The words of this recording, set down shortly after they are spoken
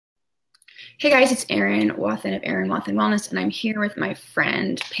Hey guys, it's Erin Wathen of Erin Wathen Wellness, and I'm here with my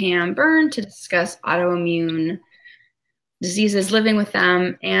friend Pam Byrne to discuss autoimmune diseases, living with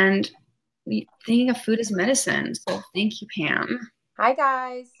them, and thinking of food as medicine. So thank you, Pam. Hi,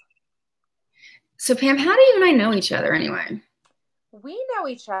 guys. So Pam, how do you and I know each other anyway? We know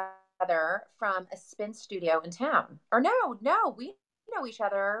each other from a spin studio in town. Or no, we know each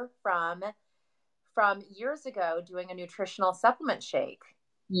other from years ago doing a nutritional supplement shake.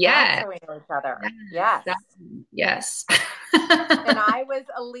 That's Yes, how we know each other. yes, Yes. yes. And I was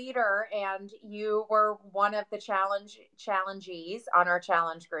a leader and you were one of the challengees on our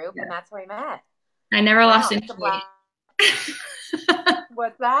challenge group, and Yeah. that's where we met. I never lost Wow, any it's a weight. blast.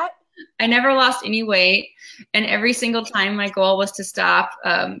 What's that? I never lost any weight, and every single time my goal was to stop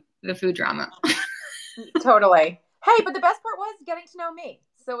the food drama. Totally. Hey, but the best part was getting to know me.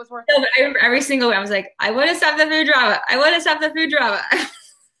 So it was worth No, it. but I remember every single one. I was like, I want to stop the food drama. I want to stop the food drama.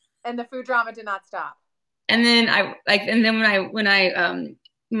 And the food drama did not stop. And then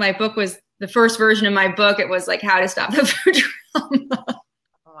my book was the first version of my book. It was like how to stop the food drama.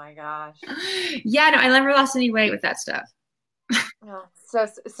 Oh my gosh. Yeah, no, I never lost any weight with that stuff. Oh, so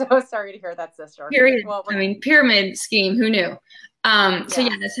sorry to hear that, sister. Period. Well, I mean, pyramid scheme. Who knew? So yeah.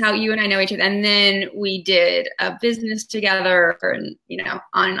 yeah, that's how you and I know each other. And then we did a business together, and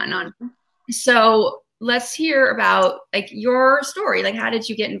on and on and on. Mhm. So let's hear about like your story. Like, how did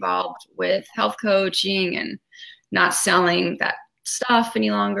you get involved with health coaching and not selling that stuff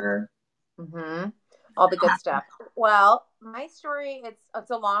any longer? Mm-hmm. All the good stuff. Well, my story, it's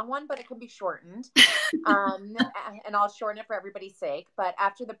a long one, but it can be shortened. Um, and I'll shorten it for everybody's sake. But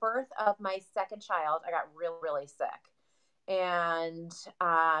after the birth of my second child, I got really, really sick. And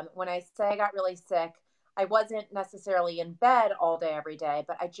when I say I got really sick, I wasn't necessarily in bed all day, every day,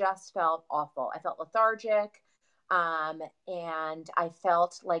 but I just felt awful. I felt lethargic. And I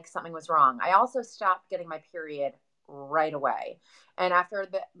felt like something was wrong. I also stopped getting my period right away. And after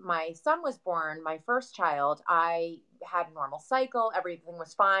my son was born, my first child, I had a normal cycle. Everything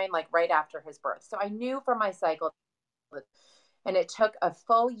was fine, like right after his birth. So I knew from my cycle, and it took a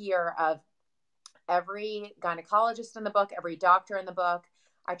full year of every gynecologist in the book, every doctor in the book.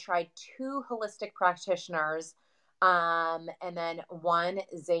 I tried two holistic practitioners, and then one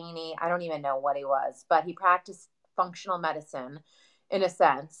zany, I don't even know what he was, but he practiced functional medicine in a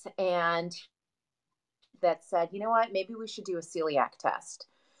sense. And that said, you know what, maybe we should do a celiac test.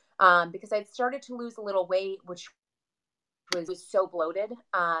 Because I'd started to lose a little weight, which was so bloated,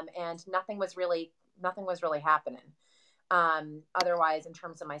 and nothing was really happening. Otherwise, in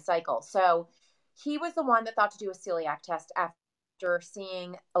terms of my cycle. So he was the one that thought to do a celiac test after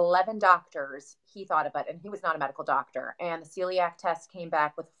seeing 11 doctors. He thought of it, and he was not a medical doctor. And the celiac test came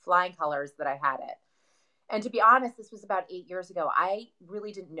back with flying colors that I had it. And to be honest, this was about 8 years ago. I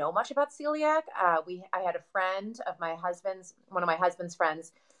really didn't know much about celiac. I had a friend of one of my husband's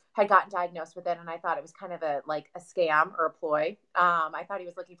friends had gotten diagnosed with it, and I thought it was kind of a scam or a ploy. I thought he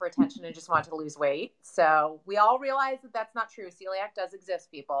was looking for attention and just wanted to lose weight. So we all realized that that's not true. Celiac does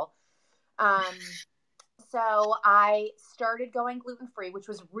exist, people. Um, so I started going gluten free, which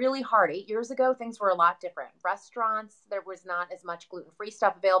was really hard. 8 years ago, things were a lot different. Restaurants, there was not as much gluten free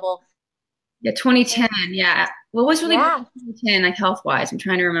stuff available. Yeah, 2010. And Yeah. What was really big yeah, in 2010, like health wise? I'm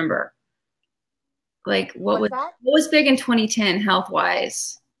trying to remember. Like what's that? what was big in 2010 health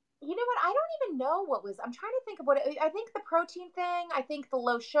wise? You know what? I don't even know what was. I'm trying to think of I think the protein thing. I think the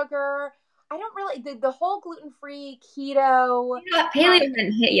low sugar. I don't really the whole gluten free keto. Paleo Um,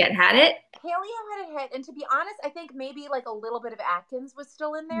 hadn't hit yet, had it? Paleo had a hit, and to be honest, I think maybe like a little bit of Atkins was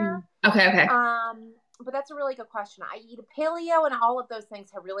still in there. Okay, okay. But that's a really good question. I eat a paleo, and all of those things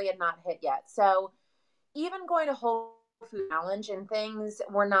have really had not hit yet. So even going to Whole Food Challenge and things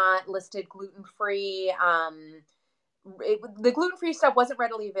were not listed gluten free. The gluten free stuff wasn't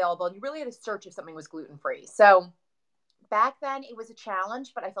readily available, and you really had to search if something was gluten free. So back then, it was a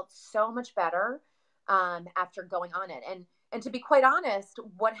challenge, but I felt so much better after going on it. And to be quite honest,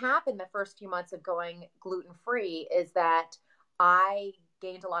 what happened the first few months of going gluten free is that I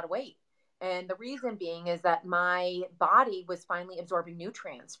gained a lot of weight. And the reason being is that my body was finally absorbing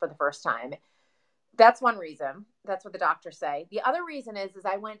nutrients for the first time. That's one reason. That's what the doctors say. The other reason is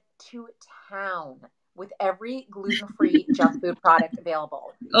I went to town with every gluten-free junk food product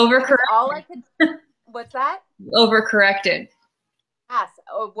available because all I Overcorrected. could, what's that? Overcorrected. Yes,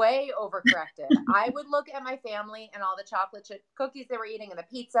 way overcorrected. I would look at my family and all the chocolate chip cookies they were eating and the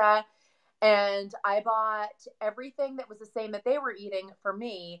pizza, and I bought everything that was the same that they were eating for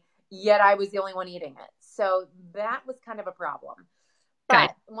me, yet I was the only one eating it. So that was kind of a problem.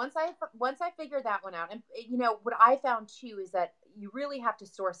 Guys. But once I figured that one out, and what I found too is that you really have to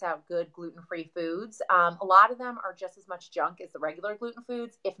source out good gluten-free foods. A lot of them are just as much junk as the regular gluten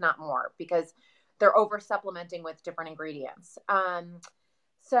foods, if not more, because they're over supplementing with different ingredients.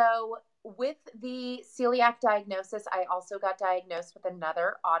 So with the celiac diagnosis, I also got diagnosed with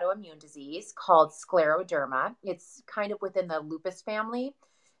another autoimmune disease called scleroderma. It's kind of within the lupus family.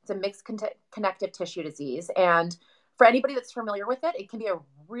 It's a mixed connective tissue disease. And for anybody that's familiar with it, it can be a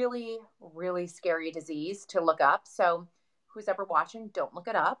really, really scary disease to look up. So who's ever watching, don't look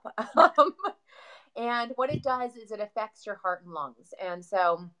it up. And what it does is it affects your heart and lungs. And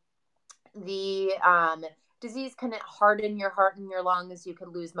so the disease can harden your heart and your lungs. You can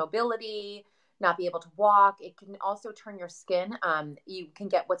lose mobility, not be able to walk. It can also turn your skin. You can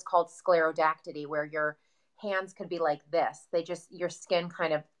get what's called sclerodactyly, where your hands could be like this. Your skin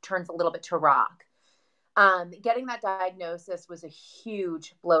kind of turns a little bit to rock. Getting that diagnosis was a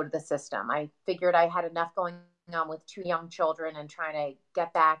huge blow to the system. I figured I had enough going on with 2 young children and trying to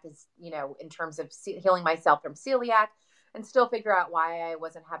get back in terms of healing myself from celiac, and still figure out why I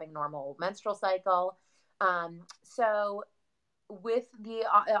wasn't having normal menstrual cycle. So with the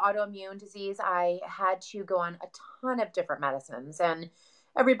autoimmune disease, I had to go on a ton of different medicines, and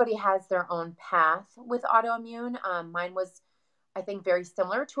everybody has their own path with autoimmune. Mine was, I think, very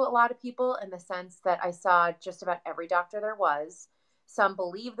similar to a lot of people in the sense that I saw just about every doctor there was. Some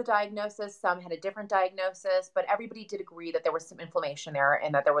believed the diagnosis, some had a different diagnosis, but everybody did agree that there was some inflammation there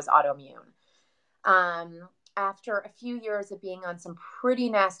and that there was autoimmune. After a few years of being on some pretty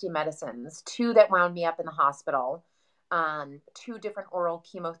nasty medicines, 2 that wound me up in the hospital, 2 different oral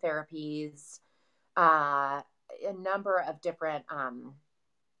chemotherapies, a number of different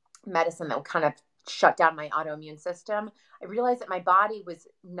medicine that would kind of shut down my autoimmune system, I realized that my body was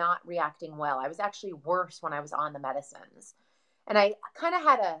not reacting well. I was actually worse when I was on the medicines. And I kind of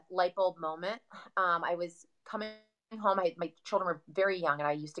had a light bulb moment. I was coming home. My children were very young, and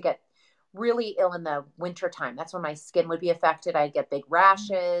I used to get really ill in the winter time. That's when my skin would be affected. I'd get big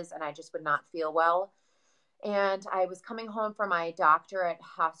rashes, and I just would not feel well. And I was coming home from my doctorate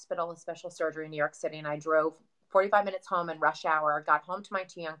hospital, a special surgery in New York City, and I drove 45 minutes home in rush hour, got home to my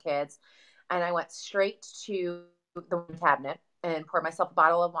 2 young kids, and I went straight to the wine cabinet and poured myself a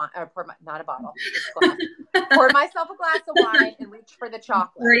bottle of wine, or not a bottle, just glass. Poured myself a glass of wine and reached for the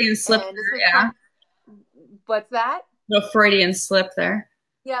chocolate. Freudian slip there, yeah. What's that? No Freudian slip there.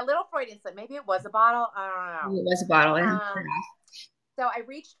 Yeah, a little Freudian slip. Maybe it was a bottle. I don't know. It was a bottle. So I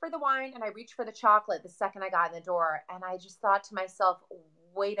reached for the wine and I reached for the chocolate the second I got in the door. And I just thought to myself,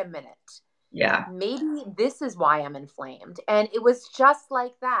 wait a minute. Yeah. Maybe this is why I'm inflamed. And it was just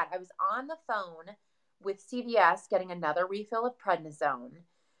like that. I was on the phone with CVS getting another refill of prednisone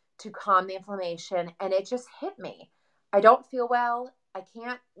to calm the inflammation. And it just hit me. I don't feel well. I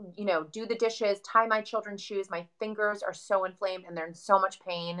can't, do the dishes, tie my children's shoes. My fingers are so inflamed and they're in so much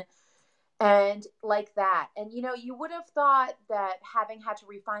pain. And like that. And, you would have thought that having had to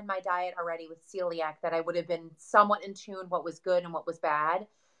refine my diet already with celiac, that I would have been somewhat in tune what was good and what was bad.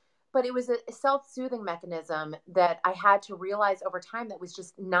 But it was a self-soothing mechanism that I had to realize over time that was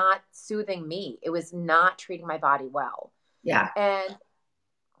just not soothing me. It was not treating my body well. Yeah. And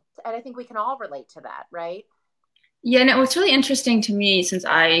I think we can all relate to that, right? Yeah, and what's really interesting to me, since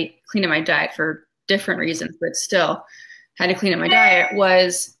I cleaned up my diet for different reasons, but still had to clean up my diet,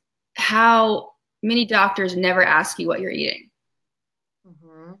 was how many doctors never ask you what you're eating.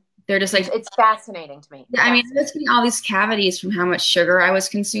 Mm-hmm. They're just like, it's fascinating to me. Yeah, I mean, I was getting all these cavities from how much sugar I was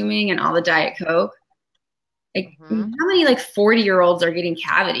consuming and all the Diet Coke. Like, Mm-hmm. how many 40-year-olds are getting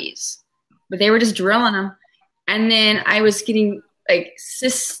cavities? But they were just drilling them. And then I was getting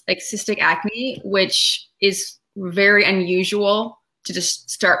cystic acne, which is very unusual to just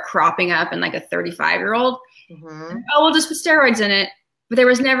start cropping up in a 35-year-old. Mm-hmm. Oh, we'll just put steroids in it. But there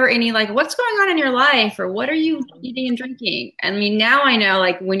was never any what's going on in your life, or what are you eating and drinking? I mean, now I know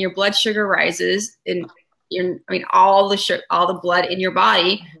when your blood sugar rises and all the blood in your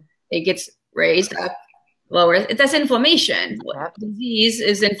body, it gets raised up, lower. That's inflammation. Yep. Disease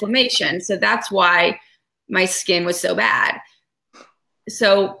is inflammation. So that's why my skin was so bad.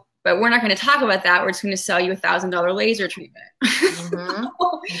 So, but we're not going to talk about that. We're just going to sell you $1,000 laser treatment. Mm-hmm.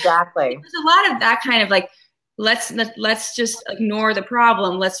 Exactly. There's a lot of that kind of let's just ignore the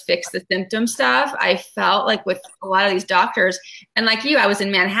problem. Let's fix the symptom stuff. I felt with a lot of these doctors, and like you, I was in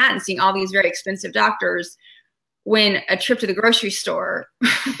Manhattan seeing all these very expensive doctors when a trip to the grocery store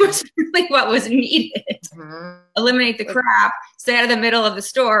was really what was needed. Mm-hmm. Eliminate the crap, stay out of the middle of the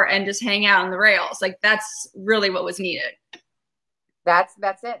store, and just hang out on the rails. That's really what was needed. That's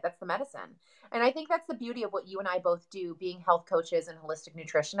it. That's the medicine. And I think that's the beauty of what you and I both do, being health coaches and holistic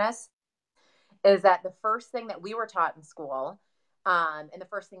nutritionists, is that the first thing that we were taught in school And the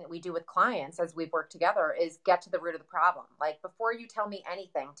first thing that we do with clients as we've worked together is get to the root of the problem. Like, before you tell me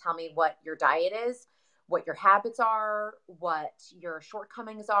anything, tell me what your diet is, what your habits are, what your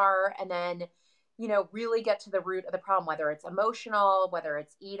shortcomings are, and then, you know, really get to the root of the problem, whether it's emotional, whether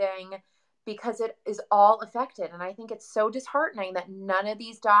it's eating, because it is all affected. And I think it's so disheartening that none of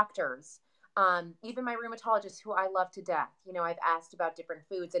these doctors, even my rheumatologist, who I love to death, you know, I've asked about different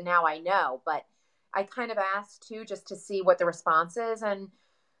foods and now I know, but I kind of asked too, just to see what the response is. And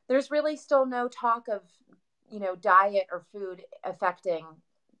there's really still no talk of, you know, diet or food affecting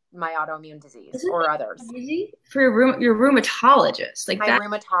my autoimmune disease. Isn't or others. Easy for your rheumatologist, like my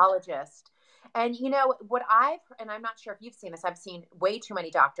rheumatologist. And you know what and I'm not sure if you've seen this, I've seen way too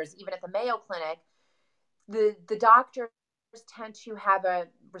many doctors, even at the Mayo Clinic, the doctors tend to have a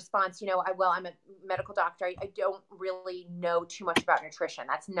response, you know, I'm a medical doctor. I don't really know too much about nutrition.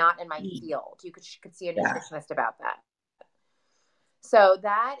 That's not in my field. You could see a nutritionist about that. So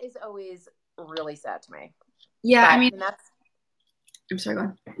that is always really sad to me. Yeah. But, I mean, I'm sorry, go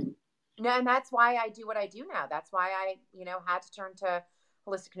on. No, and that's why I do what I do now. That's why I, you know, had to turn to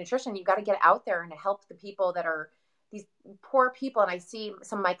holistic nutrition. You got to get out there and help the people that are these poor people. And I see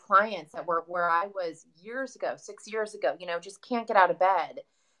some of my clients that were where I was 6 years ago, you know, just can't get out of bed.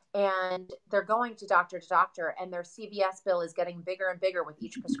 And they're going to doctor, and their CVS bill is getting bigger and bigger with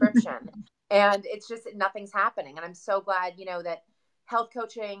each prescription. And it's just, nothing's happening. And I'm so glad, you know, that health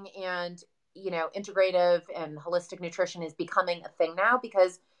coaching and, you know, integrative and holistic nutrition is becoming a thing now,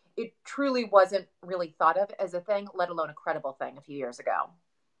 because it truly wasn't really thought of as a thing, let alone a credible thing a few years ago.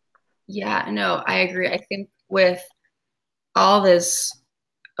 Yeah, no, I agree. I think with all this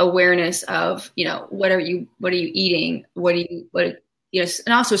awareness of, you know, what are you eating? You know,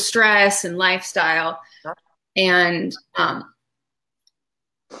 and also stress and lifestyle. And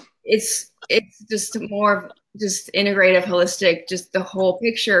it's just more of just integrative, holistic, just the whole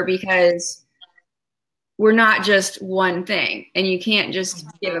picture, because we're not just one thing, and you can't just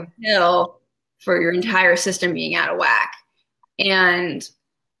give a pill for your entire system being out of whack. And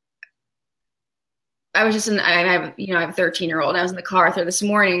I was just I have a 13-year-old. I was in the car with her this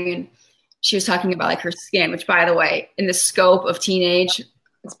morning, and she was talking about like her skin, which, by the way, in the scope of teenage,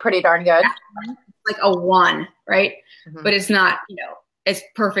 it's pretty darn good. Like a 1, right? Mm-hmm. But it's not, you know, as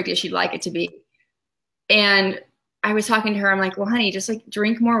perfect as she'd like it to be. And I was talking to her. I'm like, well, honey, just like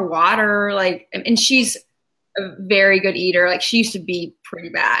drink more water. Like, and she's a very good eater. Like, she used to be pretty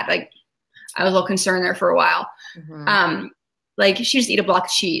bad. Like, I was a little concerned there for a while. Mm-hmm. Like, she just eat a block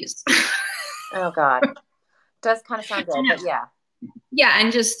of cheese. Oh God. Does kind of sound good, but yeah. Yeah.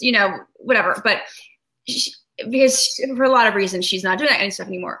 And just, you know, whatever. But because for a lot of reasons, she's not doing that kind of stuff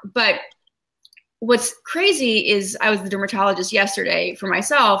anymore. But what's crazy is I was the dermatologist yesterday for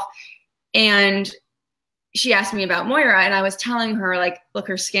myself, and she asked me about Moira, and I was telling her, like, look,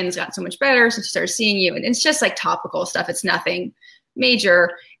 her skin's gotten so much better since she started seeing you. And it's just like topical stuff. It's nothing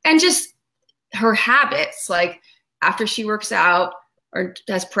major. And just her habits, like after she works out or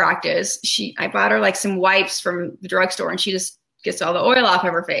does practice, I bought her like some wipes from the drugstore, and she just gets all the oil off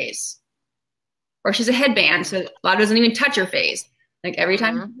of her face. Or she's a headband, so a lot doesn't even touch her face. Like every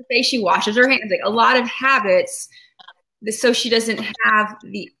time she touches her face, she washes her hands. Like a lot of habits, so she doesn't have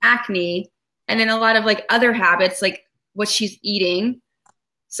the acne. And then a lot of like other habits, like what she's eating.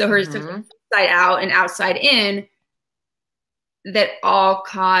 So her inside out and outside in, that all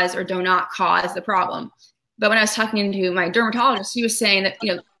cause or do not cause the problem. But when I was talking to my dermatologist, he was saying that,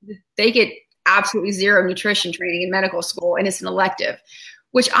 you know, they get absolutely zero nutrition training in medical school, and it's an elective,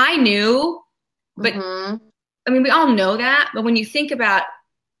 which I knew, but I mean, we all know that. But when you think about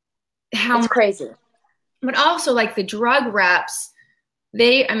how it's crazy, but also like the drug reps,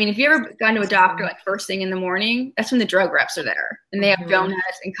 I mean, if you ever gone to a doctor like first thing in the morning, that's when the drug reps are there, and they have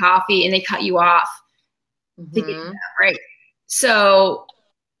donuts and coffee, and they cut you off to get you that, right? So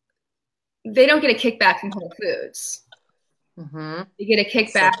they don't get a kickback from Whole Foods. They get a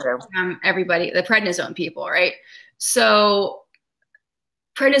kickback from everybody, the prednisone people, right? So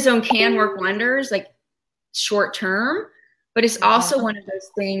prednisone can work wonders, like short term, but it's also one of those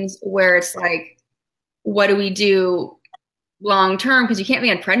things where it's like, what do we do long term? Because you can't be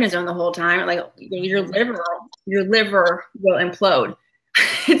on prednisone the whole time. Like your liver will implode.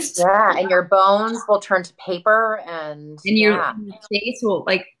 And your bones will turn to paper, and your face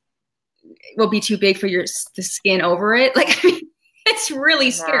will be too big for the skin over it. Like, I mean, it's really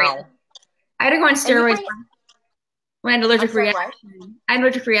scary. I had to go on steroids when I had an allergic reaction. I had an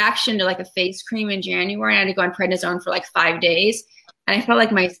allergic reaction to like a face cream in January, and I had to go on prednisone for like 5 days. And I felt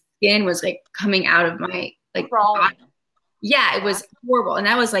like my skin was like coming out of my like body. Yeah, it was horrible. And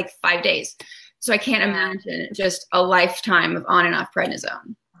that was like 5 days. So I can't imagine just a lifetime of on and off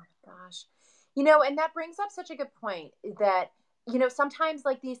prednisone. Oh gosh. You know, and that brings up such a good point that, you know, sometimes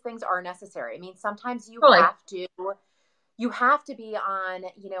like these things are necessary. I mean, sometimes you have to be on,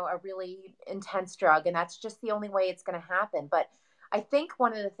 you know, a really intense drug, and that's just the only way it's going to happen. But I think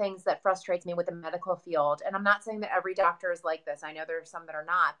one of the things that frustrates me with the medical field, and I'm not saying that every doctor is like this, I know there are some that are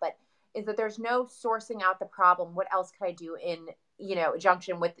not, but is that there's no sourcing out the problem. What else could I do in, you know,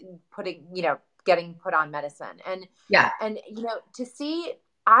 junction with putting, you know, getting put on medicine? And, you know, to see,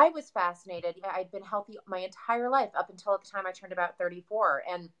 I was fascinated. I'd been healthy my entire life up until the time I turned about 34,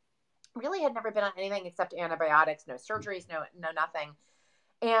 and really had never been on anything except antibiotics, no surgeries, no nothing.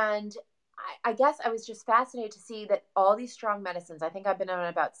 And I guess I was just fascinated to see that all these strong medicines, I think I've been on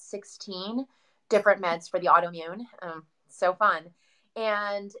about 16 different meds for the autoimmune. So fun.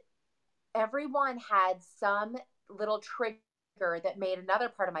 And everyone had some little trigger that made another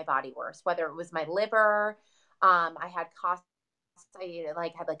part of my body worse, whether it was my liver. I had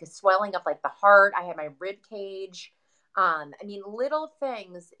I had like a swelling of like the heart. I had my rib cage. I mean, little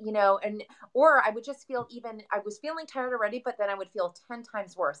things, you know, or I would just feel I was feeling tired already, but then I would feel 10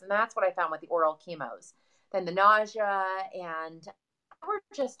 times worse. And that's what I found with the oral chemos. Then the nausea, and they were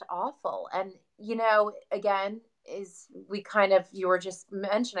just awful. And, you know, again, you were just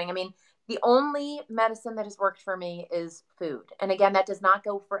mentioning, I mean, the only medicine that has worked for me is food. And again, that does not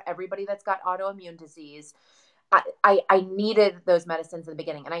go for everybody that's got autoimmune disease. I needed those medicines in the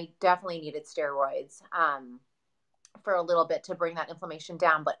beginning, and I definitely needed steroids, for a little bit to bring that inflammation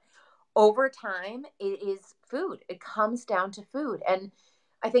down. But over time, it is food. It comes down to food. And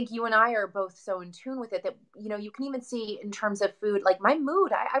I think you and I are both so in tune with it that, you know, you can even see in terms of food, like my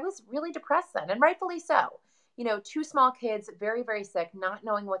mood, I was really depressed then, and rightfully so. You know, 2 small kids, very, very sick, not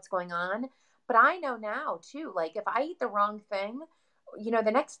knowing what's going on. But I know now too, like if I eat the wrong thing, you know, the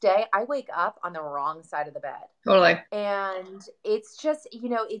next day I wake up on the wrong side of the bed. Totally. And it's just, you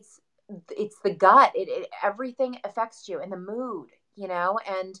know, it's the gut. Everything affects you, and the mood, you know,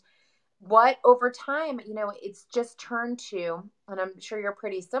 and what over time, you know, it's just turned to, and I'm sure you're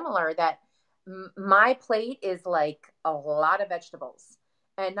pretty similar, that my plate is like a lot of vegetables,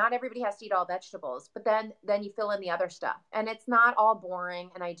 and not everybody has to eat all vegetables, but then you fill in the other stuff, and it's not all boring.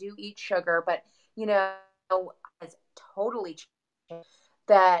 And I do eat sugar, but, you know, it's totally changed.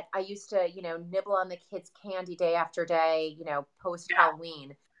 That I used to, you know, nibble on the kids' candy day after day, you know, post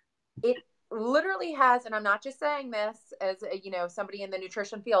Halloween. It literally has, and I'm not just saying this as a, you know, somebody in the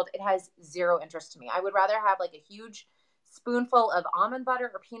nutrition field, it has zero interest to me. I would rather have like a huge spoonful of almond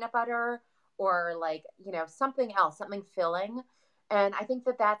butter or peanut butter, or like, you know, something else, something filling. And I think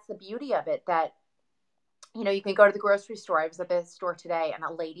that that's the beauty of it, that, you know, you can go to the grocery store. I was at the store today, and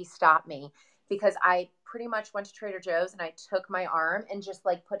a lady stopped me because I pretty much went to Trader Joe's, and I took my arm and just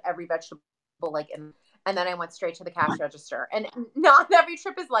like put every vegetable like in, and then I went straight to the cash register. And not every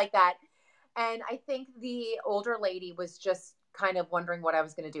trip is like that. And I think the older lady was just kind of wondering what I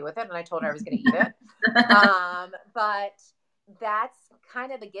was going to do with it. And I told her I was going to eat it. But that's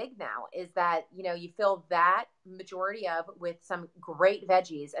kind of the gig now, is that, you know, you fill that majority of with some great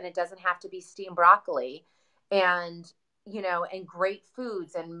veggies, and it doesn't have to be steamed broccoli, and, you know, and great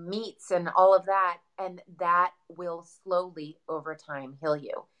foods and meats and all of that. And that will slowly over time heal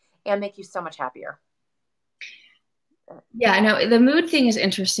you and make you so much happier. Yeah, I know the mood thing is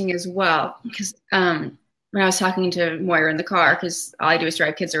interesting as well, because when I was talking to Moira in the car, because all I do is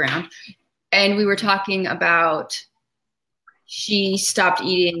drive kids around, and we were talking about, she stopped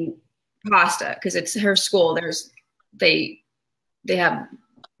eating pasta because it's her school. They have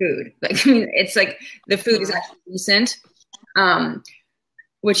food. Like, I mean, it's like the food is actually decent,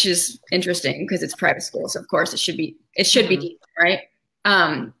 which is interesting because it's private school, so of course it should be decent, right?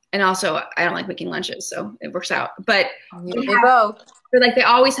 And also, I don't like making lunches, so it works out. But they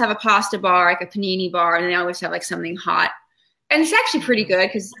always have a pasta bar, like a panini bar, and they always have like something hot. And it's actually pretty good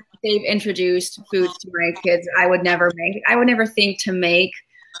because they've introduced foods to my kids I would never make. I would never think to make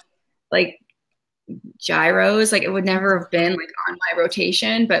like gyros. Like, it would never have been like on my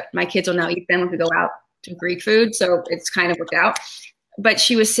rotation, but my kids will now eat them if we go out to Greek food. So it's kind of worked out. But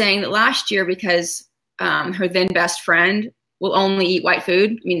she was saying that last year, because her then best friend will only eat white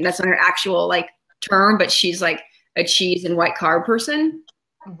food. I mean, that's not her actual like term, but she's like a cheese and white carb person.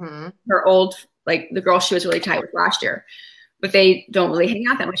 Her old, like the girl she was really tight with last year, but they don't really hang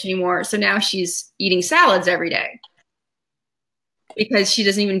out that much anymore. So now she's eating salads every day because she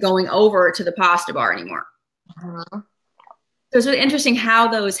doesn't even going over to the pasta bar anymore. So it's really interesting how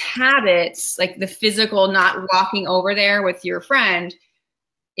those habits, like the physical not walking over there with your friend,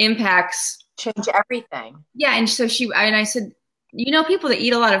 impacts change everything. Yeah. And so I said, you know, people that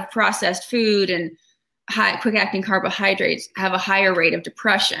eat a lot of processed food and quick acting carbohydrates have a higher rate of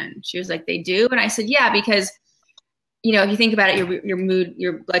depression. She was like, they do? And I said, yeah, because, you know, if you think about it, your mood,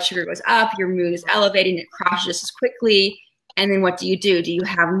 your blood sugar goes up, your mood is elevating, it crashes just as quickly. And then what do? Do you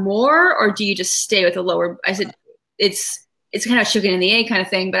have more, or do you just stay with a lower? I said, it's kind of chicken and the egg kind of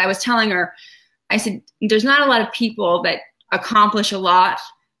thing. But I was telling her, I said, there's not a lot of people that accomplish a lot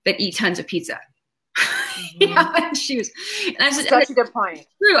that eat tons of pizza. You know, and she was, and I said, such a good point.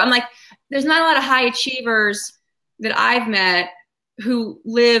 True. I'm like, there's not a lot of high achievers that I've met who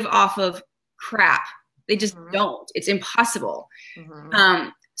live off of crap. They just don't. It's impossible.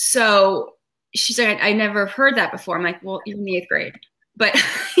 So she's like, I never heard that before. I'm like, well, you're in the 8th grade, but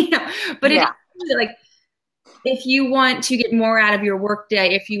you know, but yeah. It's like, if you want to get more out of your work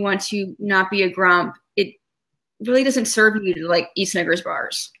day, if you want to not be a grump, it really doesn't serve you to like eat Snickers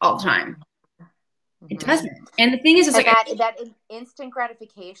bars all the time. It doesn't. And the thing is, it's like that instant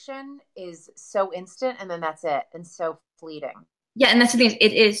gratification is so instant, and then that's it, and so fleeting. Yeah, and that's the thing.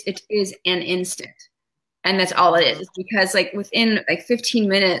 It is an instant, and that's all it is. Because like within like 15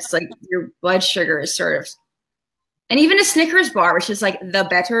 minutes, like your blood sugar is sort of, and even a Snickers bar, which is like the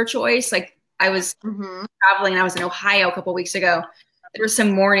better choice. Like I was traveling, and I was in Ohio a couple of weeks ago. There was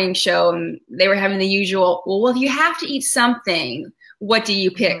some morning show, and they were having the usual, well, if you have to eat something, what do you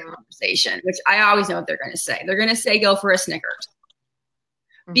pick conversation, which I always know what they're going to say. They're going to say, go for a Snickers.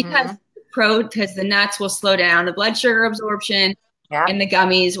 Because the nuts will slow down the blood sugar absorption, and the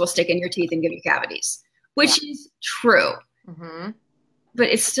gummies will stick in your teeth and give you cavities, which is true. But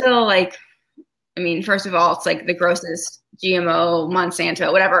it's still like, I mean, first of all, it's like the grossest GMO,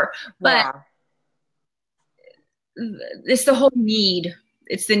 Monsanto, whatever. But it's the whole need.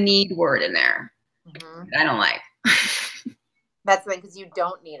 It's the need word in there. I don't like. That's the thing, because you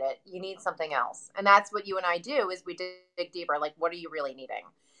don't need it. You need something else. And that's what you and I do, is we dig deeper. Like, what are you really needing?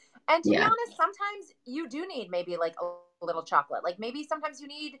 And to be honest, sometimes you do need maybe like a little chocolate. Like maybe sometimes you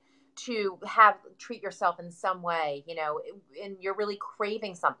need to treat yourself in some way, you know, and you're really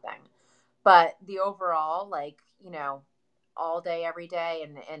craving something. But the overall, like, you know, all day, every day,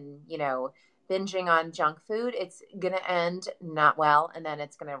 and you know, binging on junk food, it's going to end not well. And then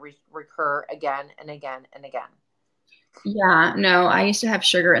it's going to recur again and again and again. Yeah, no, I used to have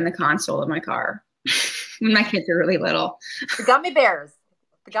sugar in the console of my car when my kids were really little. The gummy bears.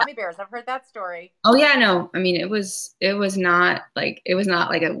 I've heard that story. Oh yeah, no. I mean, it was not like a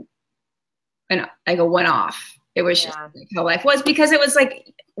one-off. It was just like how life was, because it was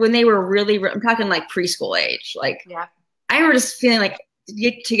like when they were really, I'm talking like preschool age. Like I remember just feeling like to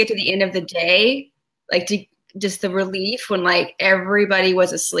get to the end of the day, like just the relief when like everybody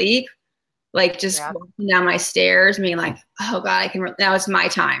was asleep. Like just walking down my stairs, being like, "Oh God, now it's my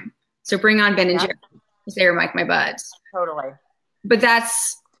time." So bring on Ben and Jerry, because they were like my buds. Totally. But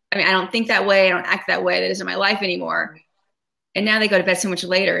I mean, I don't think that way. I don't act that way. That isn't my life anymore. And now they go to bed so much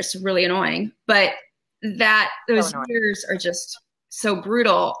later. It's really annoying. But those years are just so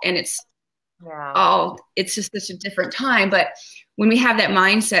brutal, and it's just such a different time. But when we have that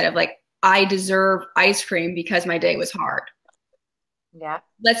mindset of like, I deserve ice cream because my day was hard. Yeah.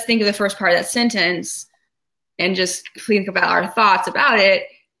 Let's think of the first part of that sentence and just think about our thoughts about it.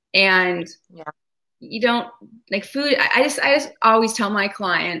 And you don't like food. I just always tell my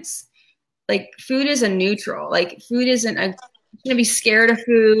clients, like, food is a neutral. Like, food isn't you shouldn't be scared of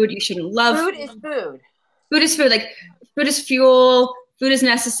food. You shouldn't love food. Food is food. Food is food. Like, food is fuel. Food is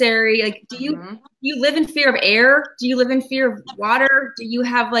necessary. Like, do you live in fear of air? Do you live in fear of water? Do you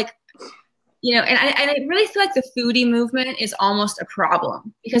have like, you know, and I really feel like the foodie movement is almost a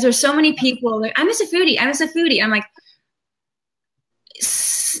problem, because there's so many people like, I'm just a foodie. I'm like,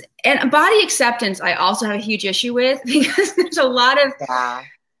 and body acceptance, I also have a huge issue with, because there's a lot of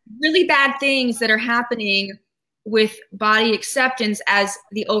really bad things that are happening with body acceptance as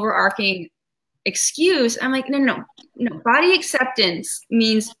the overarching excuse. I'm like, no. Body acceptance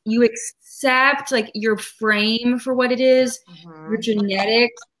means you accept like your frame for what it is, your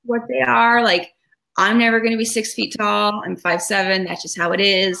genetics, what they are. Like, I'm never going to be 6 feet tall. I'm 5'7". That's just how it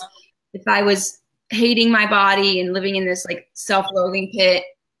is. If I was hating my body and living in this like self-loathing pit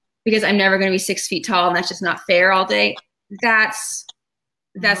because I'm never going to be 6 feet tall, and that's just not fair all day, that's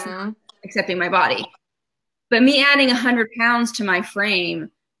not accepting my body. But me adding 100 pounds to my frame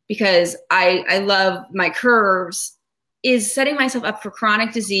because I love my curves is setting myself up for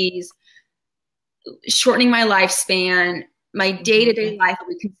chronic disease, shortening my lifespan. My day-to-day life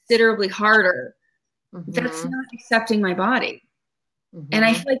will be considerably harder. That's not accepting my body. And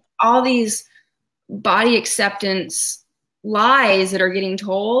I feel like all these body acceptance lies that are getting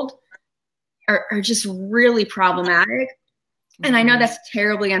told are just really problematic. And I know that's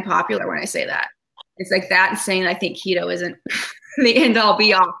terribly unpopular when I say that. It's like that and saying I think keto isn't the end all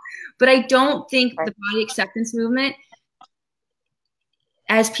be all. But I don't think the body acceptance movement,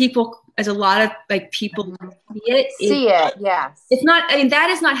 as a lot of like people see it, yes. It's not, I mean, that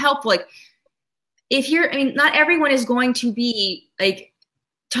is not helpful. Like not everyone is going to be like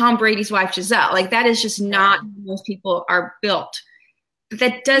Tom Brady's wife, Giselle. Like that is just not how most people are built. But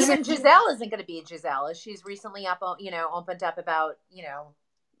that doesn't. Even Giselle isn't going to be Giselle. She's recently opened up about,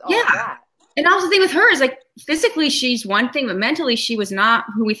 all of that. And also the thing with her is like physically she's one thing, but mentally she was not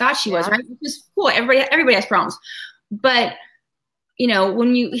who we thought she was, right? Which is cool. Everybody has problems. But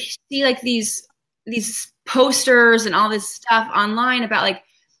when you see like these posters and all this stuff online about like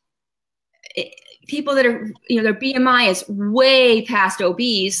people that are, their BMI is way past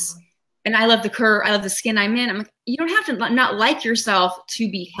obese, and I love the curve, I love the skin I'm in. I'm like, you don't have to not like yourself to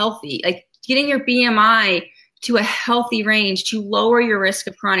be healthy. Like getting your BMI to a healthy range to lower your risk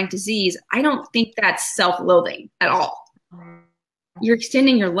of chronic disease, I don't think that's self-loathing at all. You're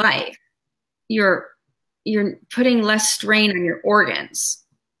extending your life. You're putting less strain on your organs.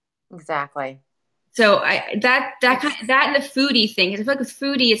 Exactly. So that and the foodie thing. I feel like with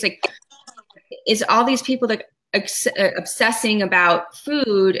foodie, it's like it's all these people that obsessing about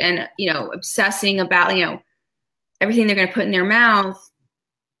food and obsessing about everything they're going to put in their mouth,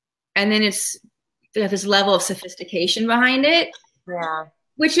 and then they have this level of sophistication behind it. Yeah,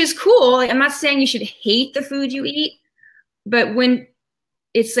 which is cool. Like, I'm not saying you should hate the food you eat, but when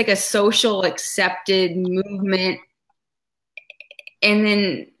it's like a social accepted movement, and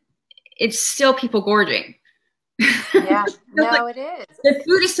then it's still people gorging. Yeah, no, it is. The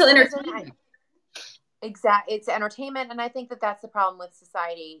food is still entertainment. Exactly. It's entertainment. And I think that that's the problem with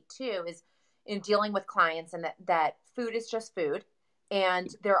society too, is in dealing with clients, and that food is just food. And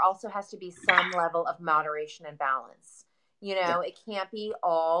there also has to be some level of moderation and balance. It can't be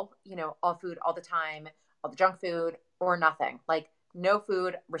all food all the time, all the junk food or nothing. Like no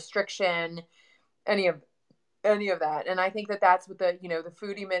food, restriction, any of that. And I think that that's what the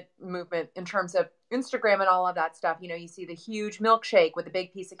foodie movement in terms of Instagram and all of that stuff. You see the huge milkshake with a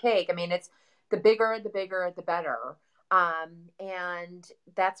big piece of cake. I mean, it's the bigger, the better. And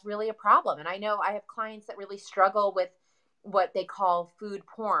that's really a problem. And I know I have clients that really struggle with what they call food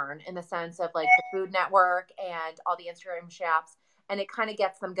porn, in the sense of like the Food Network and all the Instagram shops. And it kind of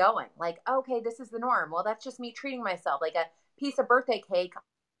gets them going. Like, okay, this is the norm. Well, that's just me treating myself. Like a piece of birthday cake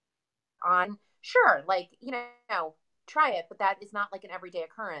on, sure, like, try it, but that is not like an everyday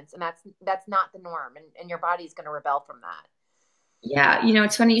occurrence. And that's not the norm. And your body's going to rebel from that. Yeah.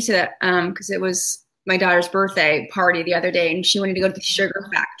 It's funny you say that, because it was my daughter's birthday party the other day, and she wanted to go to the sugar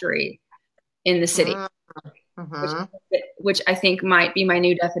factory in the city, which I think might be my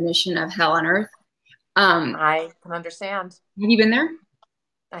new definition of hell on earth. I can understand. Have you been there?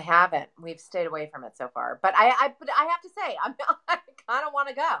 I haven't. We've stayed away from it so far, but I have to say, I kind of want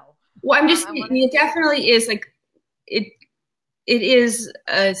to go. Well, I'm just, it definitely is like, it is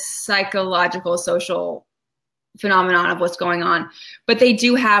a psychological, social phenomenon of what's going on, but they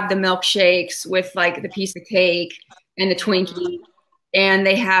do have the milkshakes with like the piece of cake and the Twinkie, and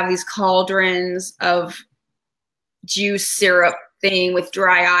they have these cauldrons of juice syrup thing with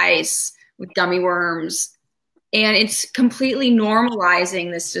dry ice with gummy worms, and it's completely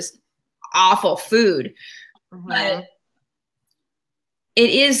normalizing this just awful food. But it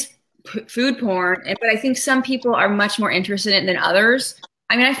is food porn, but I think some people are much more interested in it than others.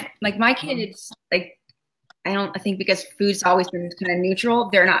 I mean, like my kid, it's like, I think because food's always been kind of neutral,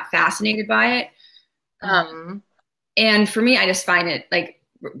 they're not fascinated by it. And for me, I just find it like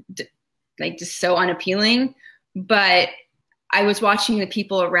just so unappealing. But I was watching the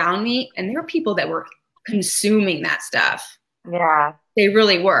people around me, and there were people that were consuming that stuff. Yeah. They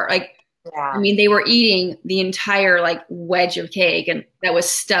really were. Like, yeah. I mean, they were eating the entire like wedge of cake, and that was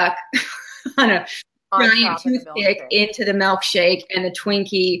stuck on a giant toothpick into the milkshake and the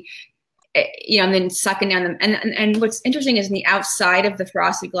Twinkie. And then sucking down them. And what's interesting is in the outside of the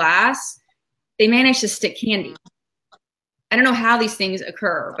frosted glass, they managed to stick candy. I don't know how these things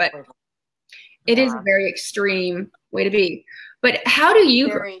occur, but it is a very extreme way to be. But how do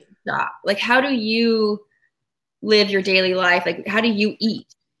you stop? Like, how do you live your daily life? Like, how do you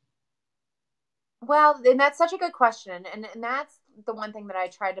eat? Well, and that's such a good question. And that's the one thing that I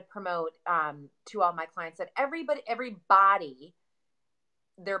try to promote to all my clients, that every body,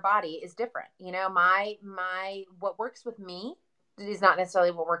 their body is different. My what works with me is not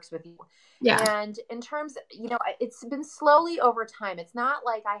necessarily what works with you. Yeah. And in terms, it's been slowly over time. It's not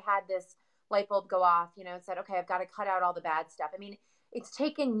like I had this light bulb go off, and said, okay, I've got to cut out all the bad stuff. I mean, it's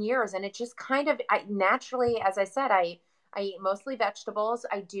taken years, and it just kind of naturally, as I said, I eat mostly vegetables.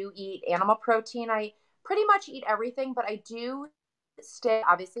 I do eat animal protein. I pretty much eat everything, but I do stay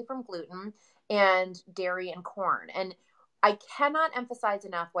obviously from gluten and dairy and corn. And I cannot emphasize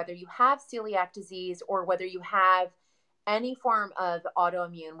enough, whether you have celiac disease or whether you have any form of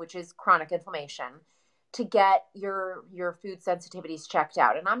autoimmune, which is chronic inflammation, to get your food sensitivities checked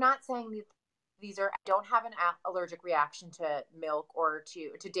out. And I'm not saying these are, I don't have an allergic reaction to milk or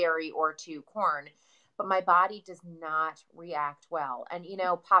to dairy or to corn, but my body does not react well. And, you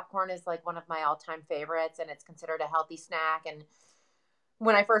know, popcorn is like one of my all-time favorites, and it's considered a healthy snack. And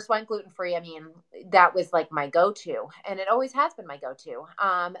when I first went gluten-free, I mean, that was like my go-to, and it always has been my go-to.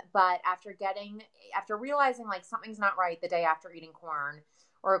 But after realizing like something's not right the day after eating corn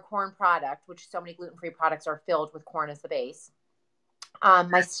or a corn product, which so many gluten-free products are filled with corn as the base,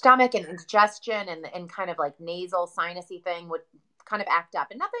 my stomach and indigestion and kind of like nasal sinusy thing would kind of act up,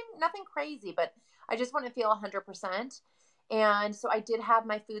 and nothing crazy, but I just want to feel 100%. And so I did have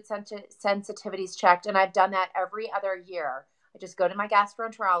my food sensitivities checked, and I've done that every other year. I just go to my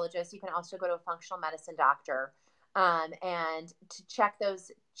gastroenterologist. You can also go to a functional medicine doctor, and to check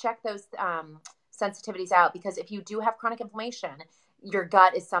those sensitivities out, because if you do have chronic inflammation, your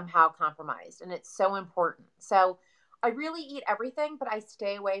gut is somehow compromised, and it's so important. So I really eat everything, but I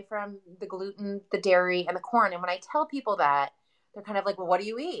stay away from the gluten, the dairy, and the corn. And when I tell people that, they're kind of like, well, what do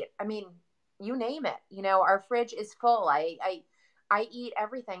you eat? I mean, you name it. You know, our fridge is full. I eat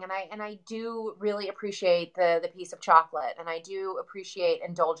everything, and I do really appreciate the piece of chocolate, and I do appreciate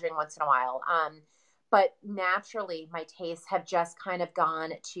indulging once in a while. But naturally, my tastes have just kind of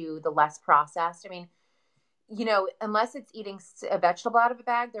gone to the less processed. I mean, you know, unless it's eating a vegetable out of a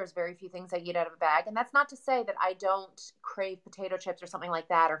bag, there's very few things I eat out of a bag. And that's not to say that I don't crave potato chips or something like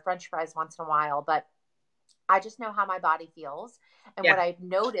that, or French fries once in a while, but I just know how my body feels. And what I've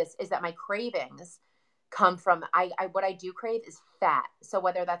noticed is that my cravings come from, what I do crave is fat. So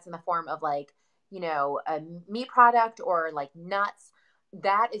whether that's in the form of like, you know, a meat product or like nuts,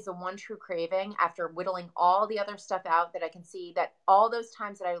 that is the one true craving after whittling all the other stuff out, that I can see that all those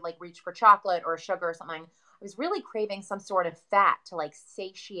times that I would like reach for chocolate or sugar or something, I was really craving some sort of fat to like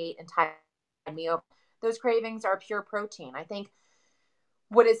satiate and tide me over. Those cravings are pure protein. I think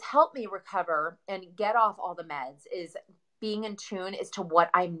what has helped me recover and get off all the meds is being in tune as to what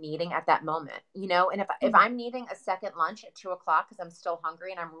I'm needing at that moment, you know? And if I'm needing a second lunch at 2:00 because I'm still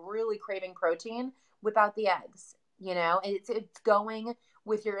hungry and I'm really craving protein, whip out the eggs, you know? And it's going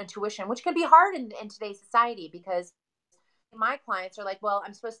with your intuition, which can be hard in today's society, because my clients are like, well,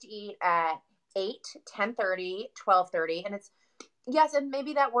 I'm supposed to eat at 8, 10:30, 12:30. And it's, yes, and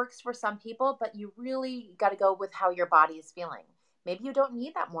maybe that works for some people, but you really got to go with how your body is feeling. Maybe you don't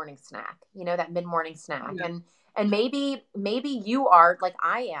need that morning snack, you know, that mid-morning snack. Yeah. And maybe you are like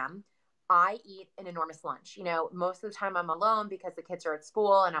I am. I eat an enormous lunch. You know, most of the time I'm alone because the kids are at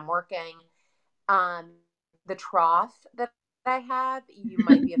school and I'm working. The trough that I have, you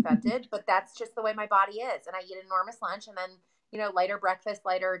might be offended, but that's just the way my body is. And I eat an enormous lunch, and then, you know, lighter breakfast,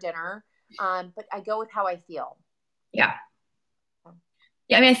 lighter dinner. But I go with how I feel. Yeah.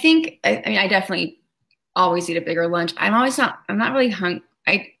 Yeah. I mean, I definitely always eat a bigger lunch. I'm not really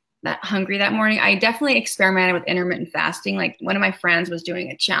hungry that morning. I definitely experimented with intermittent fasting. Like, one of my friends was doing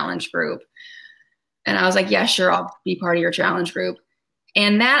a challenge group, and I was like, yeah, sure, I'll be part of your challenge group.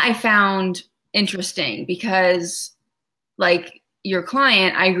 And that I found interesting, because like your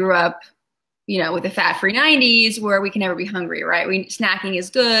client, I grew up, you know, with the fat-free 90s where we can never be hungry, right? Snacking is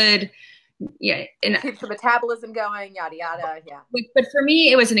good. Yeah. And keeps the metabolism going, yada, yada. Yeah. But for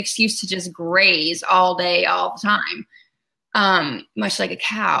me, it was an excuse to just graze all day, all the time. Much like a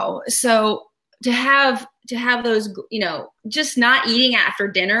cow. So to have those, you know, just not eating after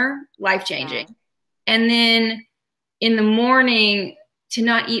dinner, life-changing. Yeah. And then in the morning, to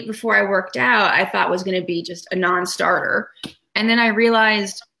not eat before I worked out, I thought was going to be just a non-starter. And then I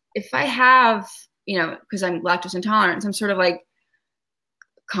realized if I have, you know, because I'm lactose intolerant, some sort of like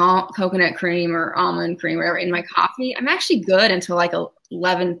coconut cream or almond cream, whatever, in my coffee, I'm actually good until like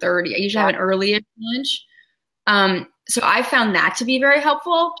 11:30. I usually have an early lunch. So I found that to be very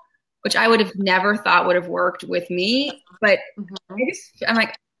helpful, which I would have never thought would have worked with me. But I'm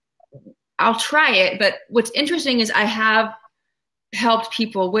like, I'll try it. But what's interesting is I have helped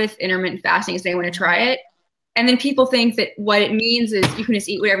people with intermittent fasting as they want to try it. And then people think that what it means is you can just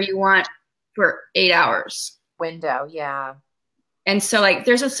eat whatever you want for 8 hours. Window, yeah. And so like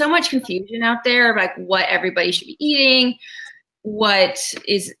there's so much confusion out there about like what everybody should be eating, what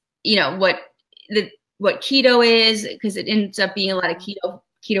is, you know, what keto is, because it ends up being a lot of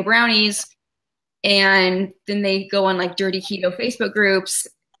keto brownies. And then they go on like dirty keto Facebook groups.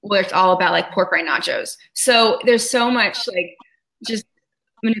 where it's all about like pork rind nachos. So there's so much like just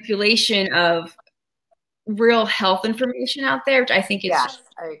manipulation of real health information out there, which I think is Yes,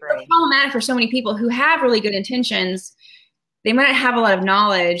 I agree. problematic for so many people who have really good intentions. They might not have a lot of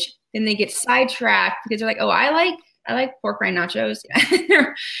knowledge, then they get sidetracked because they're like, oh, I like pork rind nachos.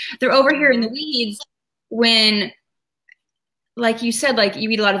 They're over here in the weeds when, like you said, like you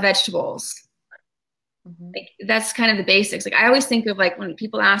eat a lot of vegetables. Like that's kind of the basics. Like I always think of like when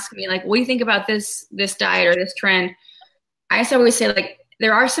people ask me like, what do you think about this diet or this trend? I just always say like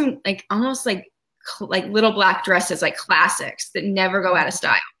there are some like almost like little black dresses, like classics that never go out of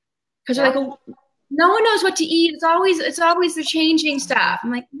style. Because they're like, oh, no one knows what to eat. It's always the changing stuff.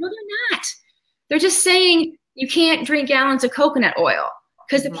 I'm like, no, they're not. They're just saying you can't drink gallons of coconut oil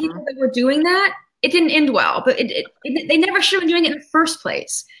because the people that were doing that, it didn't end well. But they never should have been doing it in the first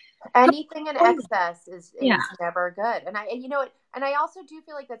place. Anything in excess is never good. And you know what? And I also do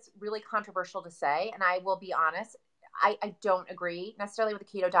feel like that's really controversial to say. And I will be honest, I don't agree necessarily with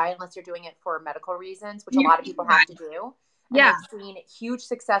the keto diet unless you're doing it for medical reasons, which a lot of people have to do. And I've seen huge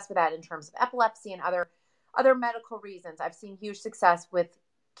success with that in terms of epilepsy and other medical reasons. I've seen huge success with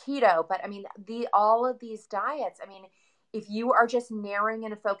keto, but I mean, all of these diets, I mean, if you are just narrowing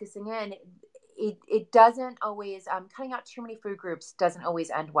and focusing in, it doesn't always, cutting out too many food groups doesn't always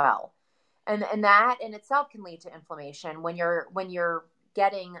end well. And that in itself can lead to inflammation when you're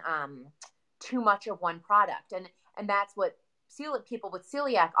getting too much of one product. And that's what people with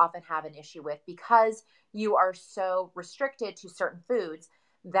celiac often have an issue with, because you are so restricted to certain foods.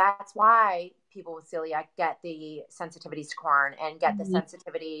 That's why people with celiac get the sensitivities to corn and get the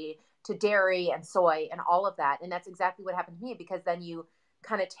sensitivity to dairy and soy and all of that. And that's exactly what happened to me, because then you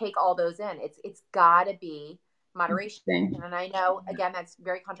kind of take all those in. It's got to be moderation. And I know, again, that's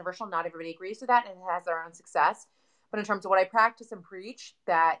very controversial. Not everybody agrees with that and has their own success. But in terms of what I practice and preach,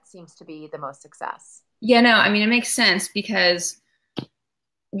 that seems to be the most success. Yeah, no, I mean, it makes sense because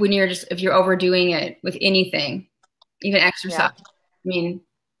when if you're overdoing it with anything, even exercise, I mean,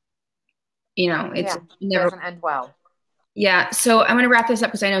 you know, it doesn't end well. Yeah. So I'm going to wrap this up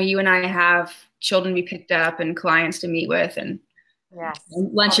because I know you and I have children to be picked up and clients to meet with and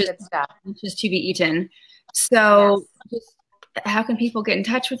lunches to be eaten. So just how can people get in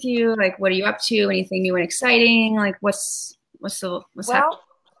touch with you? Like, what are you up to? Anything new and exciting? Like what's happening?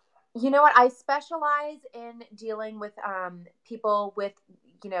 You know what? I specialize in dealing with people with,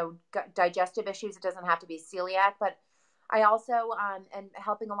 digestive issues. It doesn't have to be celiac, but I also am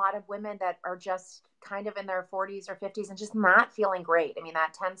helping a lot of women that are just kind of in their 40s or 50s and just not feeling great. I mean,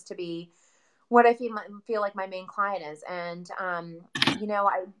 that tends to be what I feel like my main client is. And,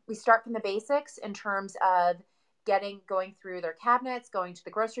 we start from the basics in terms of going through their cabinets, going to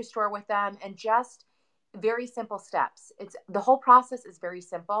the grocery store with them, and just very simple steps. The whole process is very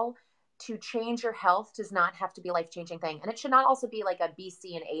simple. To change your health does not have to be a life-changing thing. And it should not also be like a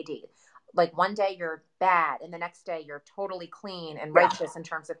BC and AD. Like one day you're bad and the next day you're totally clean and righteous in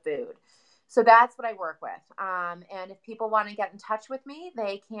terms of food. So that's what I work with. And if people want to get in touch with me,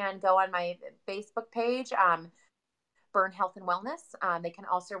 they can go on my Facebook page, Byrne Health and Wellness. They can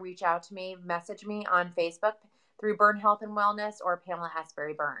also reach out to me, message me on Facebook through Byrne Health and Wellness or Pamela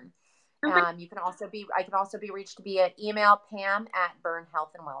Asbury Byrne. I can also be reached via email, Pam@Byrne Health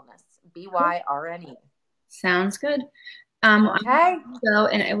and Wellness, BYRNE. Sounds good. Okay. So,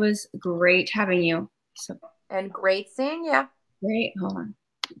 and it was great having you. And great seeing you. Great. Hold on.